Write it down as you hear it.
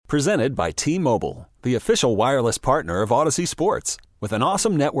Presented by T-Mobile, the official wireless partner of Odyssey Sports. With an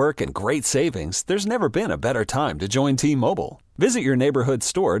awesome network and great savings, there's never been a better time to join T-Mobile. Visit your neighborhood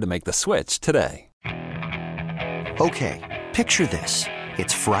store to make the switch today. Okay, picture this.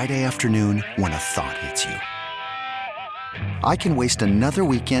 It's Friday afternoon when a thought hits you. I can waste another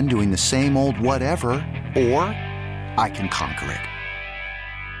weekend doing the same old whatever, or I can conquer it.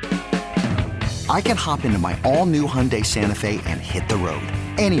 I can hop into my all-new Hyundai Santa Fe and hit the road.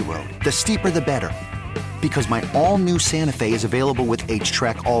 Any road. The steeper, the better. Because my all-new Santa Fe is available with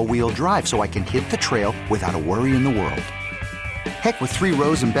H-Track all-wheel drive, so I can hit the trail without a worry in the world. Heck, with 3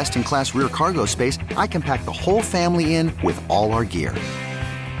 rows and best-in-class rear cargo space, I can pack the whole family in with all our gear.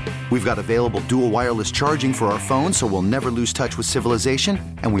 We've got available dual wireless charging for our phones, so we'll never lose touch with civilization,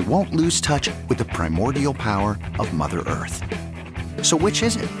 and we won't lose touch with the primordial power of Mother Earth. So which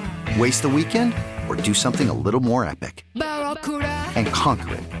is it? Waste the weekend or do something a little more epic? And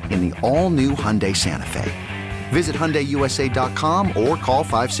conquer it in the all-new Hyundai Santa Fe. Visit HyundaiUSA.com or call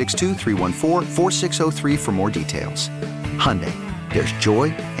 562-314-4603 for more details. Hyundai, there's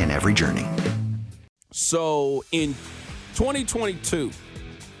joy in every journey. So in 2022,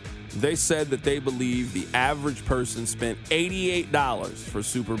 they said that they believe the average person spent $88 for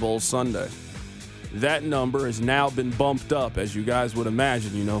Super Bowl Sunday. That number has now been bumped up, as you guys would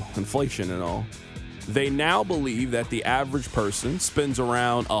imagine, inflation and all. They now believe that the average person spends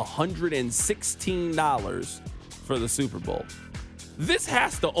around $116 for the Super Bowl. This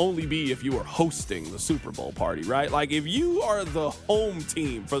has to only be if you are hosting the Super Bowl party, right? Like if you are the home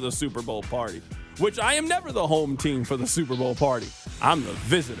team for the Super Bowl party, which I am never the home team for the Super Bowl party. I'm the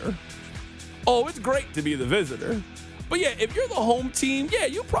visitor. Oh, it's great to be the visitor. But yeah, if you're the home team, yeah,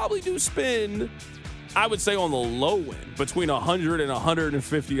 you probably do spend, I would say on the low end, between $100 and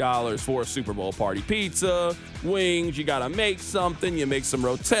 $150 for a Super Bowl party. Pizza, wings, you gotta make something, you make some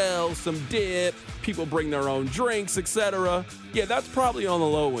Rotel, some dip, people bring their own drinks, etc. Yeah, that's probably on the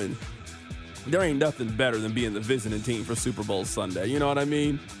low end. There ain't nothing better than being the visiting team for Super Bowl Sunday, you know what I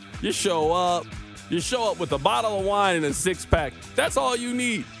mean? You show up with a bottle of wine and a 6-pack. That's all you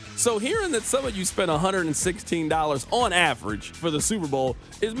need. So hearing that some of you spent $116 on average for the Super Bowl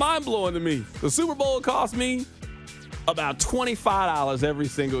is mind-blowing to me. The Super Bowl cost me about $25 every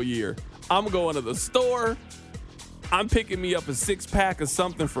single year. I'm going to the store. I'm picking me up a 6-pack of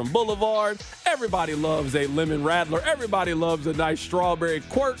something from Boulevard. Everybody loves a lemon rattler. Everybody loves a nice strawberry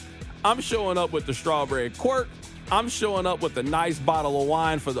quirk. I'm showing up with the strawberry quirk. I'm showing up with a nice bottle of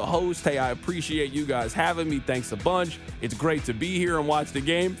wine for the host. Hey, I appreciate you guys having me. Thanks a bunch. It's great to be here and watch the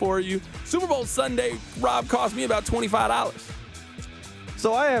game for you. Super Bowl Sunday, Rob, cost me about $25.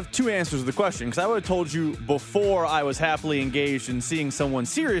 So I have 2 answers to the question, because I would have told you before I was happily engaged in seeing someone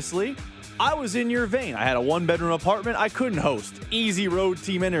seriously, I was in your vein. I had a 1-bedroom apartment. I couldn't host. Easy road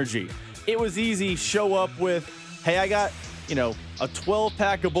team energy. It was easy. Show up with, hey, I got, a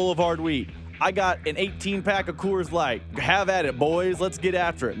 12-pack of Boulevard Wheat. I got an 18-pack of Coors Light. Have at it, boys. Let's get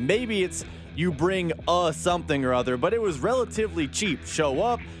after it. Maybe it's you bring something or other, but it was relatively cheap. Show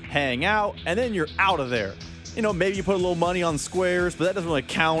up, hang out, and then you're out of there. Maybe you put a little money on squares, but that doesn't really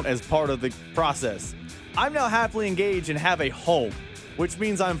count as part of the process. I'm now happily engaged and have a home, which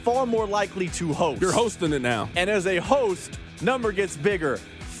means I'm far more likely to host. You're hosting it now. And as a host, number gets bigger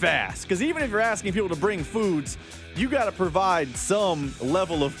fast. Because even if you're asking people to bring foods, you got to provide some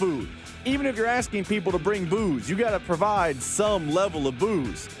level of food. Even if you're asking people to bring booze, you got to provide some level of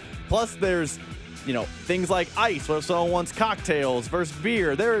booze. Plus, there's, things like ice, where someone wants cocktails versus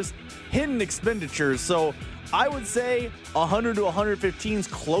beer. There's hidden expenditures. So I would say 100 to 115 is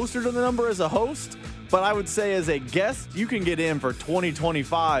closer to the number as a host. But I would say as a guest, you can get in for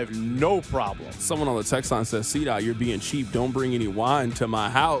 2025, no problem. Someone on the text line says, C-Dot, you're being cheap. Don't bring any wine to my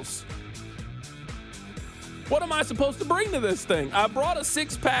house. What am I supposed to bring to this thing? I brought a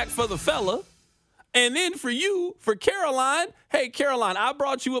 6-pack for the fella. And then for you, for Caroline, hey, Caroline, I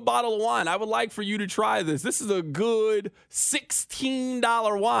brought you a bottle of wine. I would like for you to try this. This is a good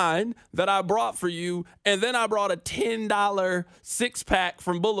 $16 wine that I brought for you. And then I brought a $10 6-pack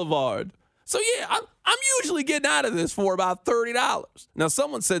from Boulevard. So, yeah, I'm usually getting out of this for about $30. Now,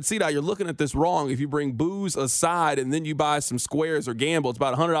 someone said, C-Dot, you're looking at this wrong. If you bring booze aside and then you buy some squares or gamble, it's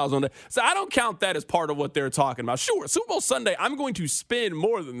about $100 on that. So I don't count that as part of what they're talking about. Sure, Super Bowl Sunday, I'm going to spend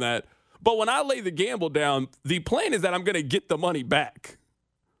more than that. But when I lay the gamble down, the plan is that I'm going to get the money back.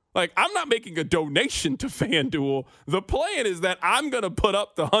 Like, I'm not making a donation to FanDuel. The plan is that I'm going to put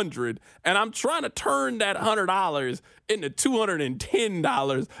up the $100, and I'm trying to turn that $100 into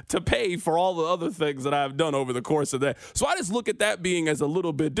 $210 to pay for all the other things that I've done over the course of that. So I just look at that being as a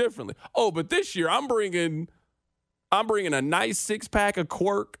little bit differently. Oh, but this year I'm bringing I'm bringing a nice 6-pack of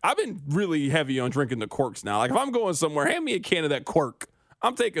Quirk. I've been really heavy on drinking the Quirks now. Like, if I'm going somewhere, hand me a can of that Quirk.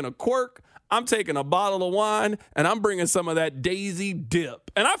 I'm taking a Quirk, I'm taking a bottle of wine, and I'm bringing some of that Daisy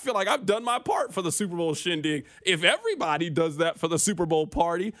Dip. And I feel like I've done my part for the Super Bowl shindig. If everybody does that for the Super Bowl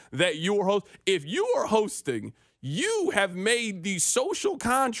party that you're if you are hosting, you have made the social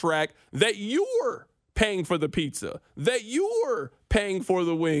contract that you're paying for the pizza, that you're paying for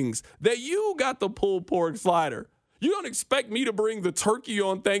the wings, that you got the pulled pork slider. You don't expect me to bring the turkey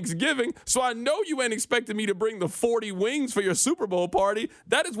on Thanksgiving, so I know you ain't expecting me to bring the 40 wings for your Super Bowl party.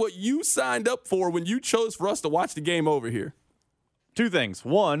 That is what you signed up for when you chose for us to watch the game over here. Two things.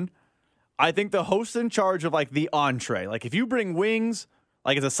 One, I think the host's in charge of, like, the entree. Like, if you bring wings,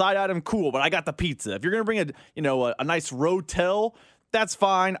 like, it's a side item, cool, but I got the pizza. If you're going to bring a nice rotel, that's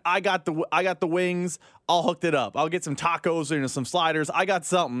fine. I got the wings. I'll hook it up. I'll get some tacos and some sliders. I got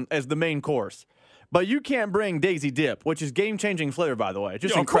something as the main course. But you can't bring Daisy Dip, which is game-changing flavor, by the way.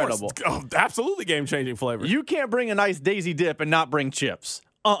 Just incredible. Oh, absolutely game-changing flavor. You can't bring a nice Daisy Dip and not bring chips.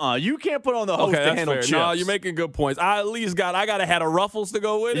 You can't put on the host to handle fair. chips. No, you're making good points. I got to have a Ruffles to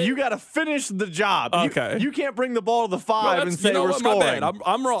go with it. You got to finish the job. Okay. You can't bring the ball to the 5 and say we're scoring. My bad.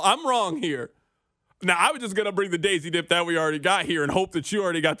 I'm wrong. I'm wrong here. Now, I was just going to bring the Daisy Dip that we already got here and hope that you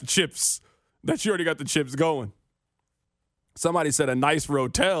already got the chips, going. Somebody said a nice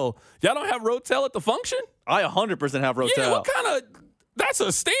rotel. Y'all don't have rotel at the function? I 100% have rotel. Yeah, what kind of – that's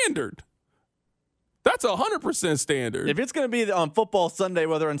a standard. That's 100% standard. If it's going to be on Football Sunday,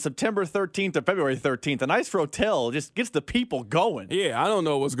 whether on September 13th or February 13th, a nice rotel just gets the people going. Yeah, I don't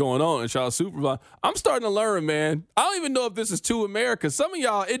know what's going on in Charlotte Super Bowl. I'm starting to learn, man. I don't even know if this is too America. Some of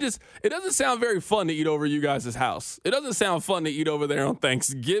y'all, it doesn't sound very fun to eat over you guys' house. It doesn't sound fun to eat over there on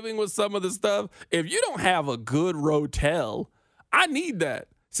Thanksgiving with some of the stuff. If you don't have a good rotel, I need that.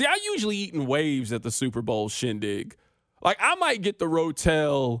 See, I usually eat in waves at the Super Bowl shindig. Like, I might get the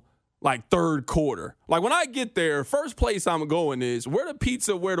rotel like third quarter. Like, when I get there, first place I'm going is where the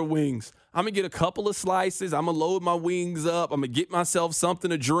pizza, where the wings. I'm going to get a couple of slices. I'm going to load my wings up. I'm going to get myself something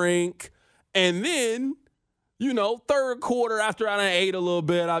to drink. And then, third quarter after I done ate a little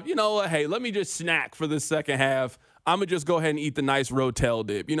bit, hey, let me just snack for the second half. I'm going to just go ahead and eat the nice rotel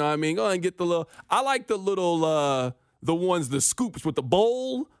dip. You know what I mean? Go ahead and get I like the little, the ones, the scoops with the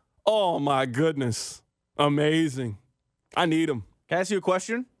bowl. Oh, my goodness. Amazing. I need them. Can I ask you a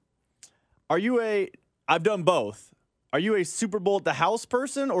question? I've done both. Are you a Super Bowl at the house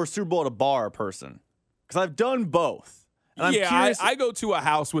person or Super Bowl at a bar person? Because I've done both. And I go to a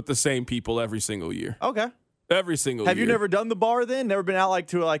house with the same people every single year. Okay. Every single year. Have you never done the bar then? Never been out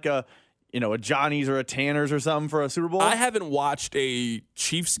to a Johnny's or a Tanner's or something for a Super Bowl? I haven't watched a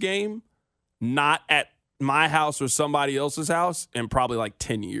Chiefs game not at my house or somebody else's house in probably like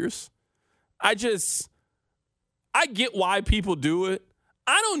 10 years. I get why people do it.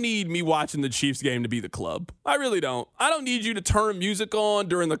 I don't need me watching the Chiefs game to be the club. I really don't. I don't need you to turn music on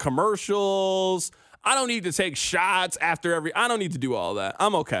during the commercials. I don't need to take shots after I don't need to do all that.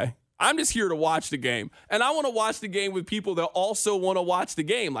 I'm okay. I'm just here to watch the game. And I want to watch the game with people that also want to watch the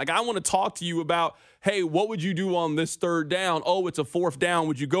game. Like, I want to talk to you about, hey, what would you do on this third down? Oh, it's a fourth down.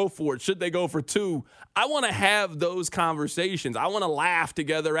 Would you go for it? Should they go for 2? I want to have those conversations. I want to laugh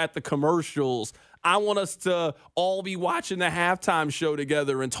together at the commercials. I want us to all be watching the halftime show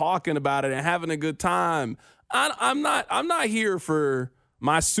together and talking about it and having a good time. I'm not here for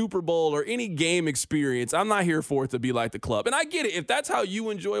my Super Bowl or any game experience. I'm not here for it to be like the club. And I get it. If that's how you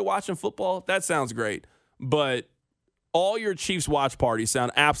enjoy watching football, that sounds great. But all your Chiefs watch parties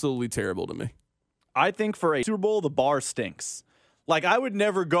sound absolutely terrible to me. I think for a Super Bowl, the bar stinks. Like, I would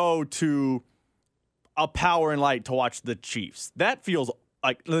never go to a Power and Light to watch the Chiefs. That feels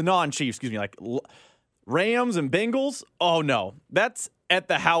like the non-Chiefs, like Rams and Bengals. Oh, no. That's at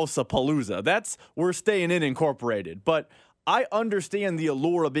the house of Palooza. We're staying in Incorporated. But I understand the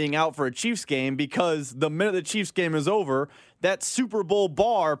allure of being out for a Chiefs game because the minute the Chiefs game is over, that Super Bowl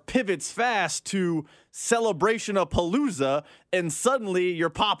bar pivots fast to celebration of Palooza, and suddenly you're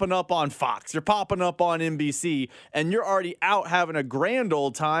popping up on Fox, you're popping up on NBC, and you're already out having a grand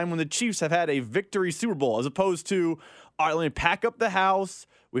old time when the Chiefs have had a victory Super Bowl, as opposed to, all right, let me pack up the house.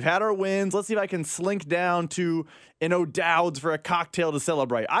 We've had our wins. Let's see if I can slink down to an O'Dowd's for a cocktail to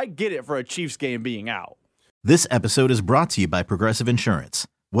celebrate. I get it for a Chiefs game being out. This episode is brought to you by Progressive Insurance.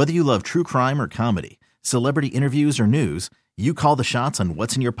 Whether you love true crime or comedy, celebrity interviews or news, you call the shots on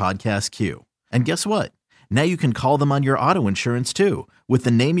what's in your podcast queue. And guess what? Now you can call them on your auto insurance too with the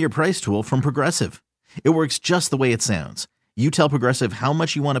Name Your Price tool from Progressive. It works just the way it sounds. You tell Progressive how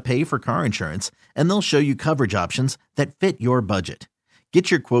much you want to pay for car insurance, and they'll show you coverage options that fit your budget. Get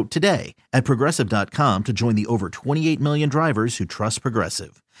your quote today at Progressive.com to join the over 28 million drivers who trust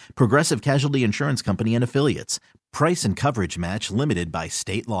Progressive. Progressive Casualty Insurance Company and Affiliates. Price and coverage match limited by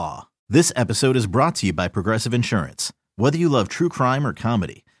state law. This episode is brought to you by Progressive Insurance. Whether you love true crime or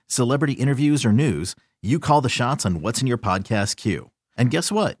comedy, celebrity interviews or news, you call the shots on what's in your podcast queue. And guess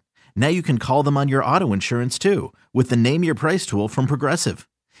what? Now you can call them on your auto insurance too with the Name Your Price tool from Progressive.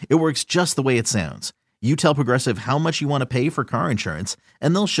 It works just the way it sounds. You tell Progressive how much you want to pay for car insurance,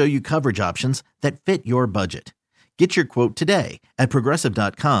 and they'll show you coverage options that fit your budget. Get your quote today at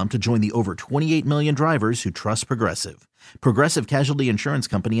Progressive.com to join the over 28 million drivers who trust Progressive. Progressive Casualty Insurance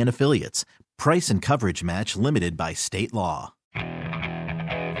Company and Affiliates. Price and coverage match limited by state law.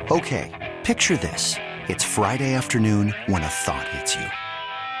 Okay, picture this. It's Friday afternoon when a thought hits you.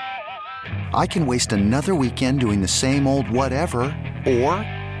 I can waste another weekend doing the same old whatever, or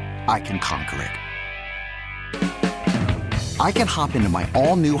I can conquer it. I can hop into my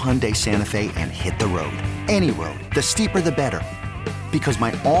all-new Hyundai Santa Fe and hit the road. Any road. The steeper the better. Because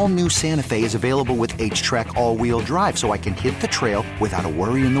my all-new Santa Fe is available with H-Track all-wheel drive, so I can hit the trail without a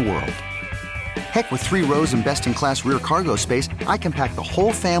worry in the world. Heck, with 3 rows and best-in-class rear cargo space, I can pack the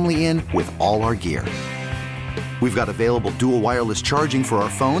whole family in with all our gear. We've got available dual wireless charging for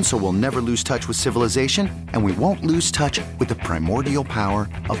our phones, so we'll never lose touch with civilization, and we won't lose touch with the primordial power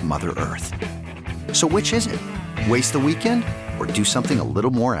of Mother Earth. So which is it? Waste the weekend or do something a little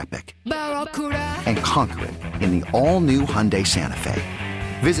more epic? And conquer it in the all-new Hyundai Santa Fe.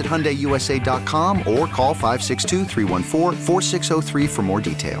 Visit HyundaiUSA.com or call 562-314-4603 for more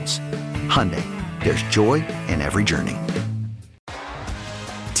details. Hyundai, there's joy in every journey.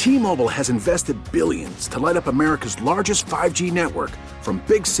 T-Mobile has invested billions to light up America's largest 5G network, from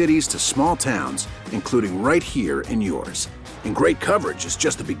big cities to small towns, including right here in yours. And great coverage is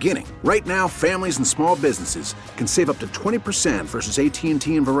just the beginning. Right now, families and small businesses can save up to 20% versus AT&T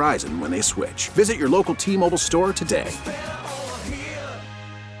and Verizon when they switch. Visit your local T-Mobile store today.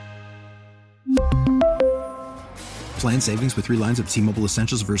 Plan savings with 3 lines of T-Mobile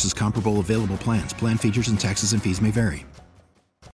Essentials versus comparable available plans. Plan features and taxes and fees may vary.